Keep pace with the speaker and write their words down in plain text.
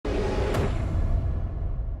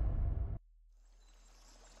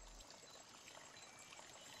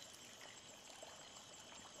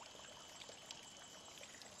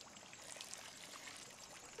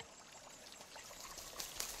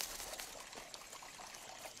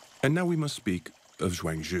And now we must speak of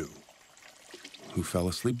Zhuangzhu, who fell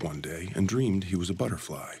asleep one day and dreamed he was a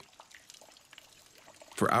butterfly.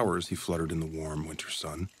 For hours he fluttered in the warm winter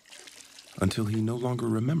sun, until he no longer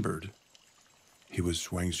remembered he was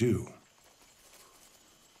Zhuangzhu.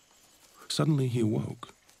 Suddenly he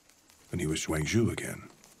awoke, and he was Zhuangzhu again.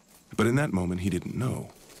 But in that moment he didn't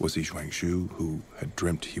know, was he Zhuangzhu who had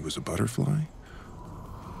dreamt he was a butterfly?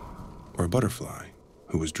 Or a butterfly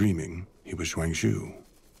who was dreaming he was Zhuangzhu?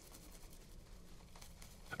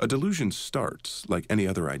 A delusion starts, like any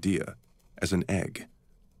other idea, as an egg,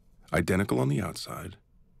 identical on the outside,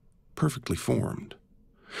 perfectly formed.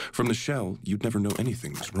 From the shell, you'd never know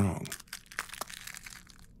anything was wrong.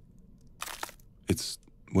 It's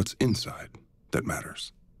what's inside that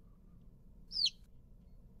matters.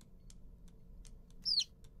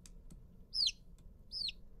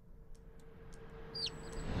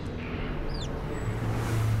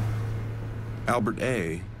 Albert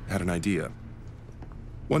A. had an idea.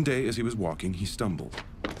 One day, as he was walking, he stumbled.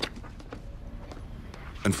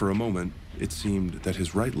 And for a moment, it seemed that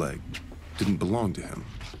his right leg didn't belong to him.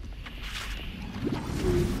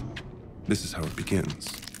 This is how it begins.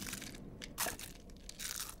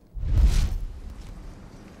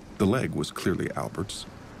 The leg was clearly Albert's.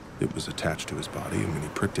 It was attached to his body, and when he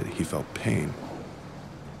pricked it, he felt pain.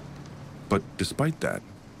 But despite that,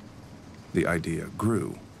 the idea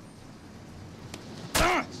grew.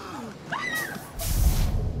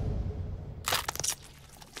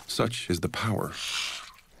 Such is the power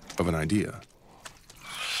of an idea.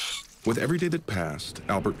 With every day that passed,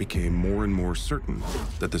 Albert became more and more certain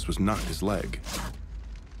that this was not his leg.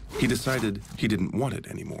 He decided he didn't want it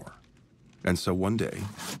anymore. And so one day,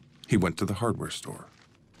 he went to the hardware store.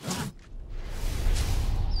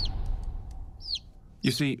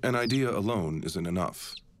 You see, an idea alone isn't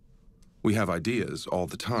enough. We have ideas all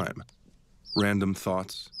the time, random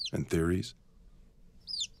thoughts and theories.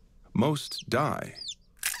 Most die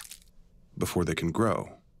before they can grow.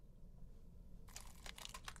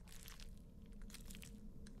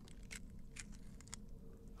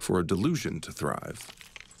 For a delusion to thrive,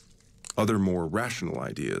 other more rational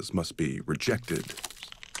ideas must be rejected,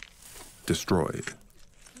 destroyed.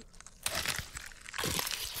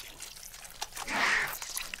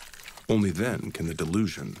 Only then can the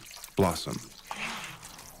delusion blossom.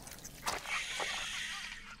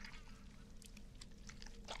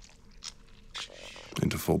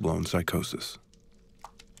 Into full-blown psychosis.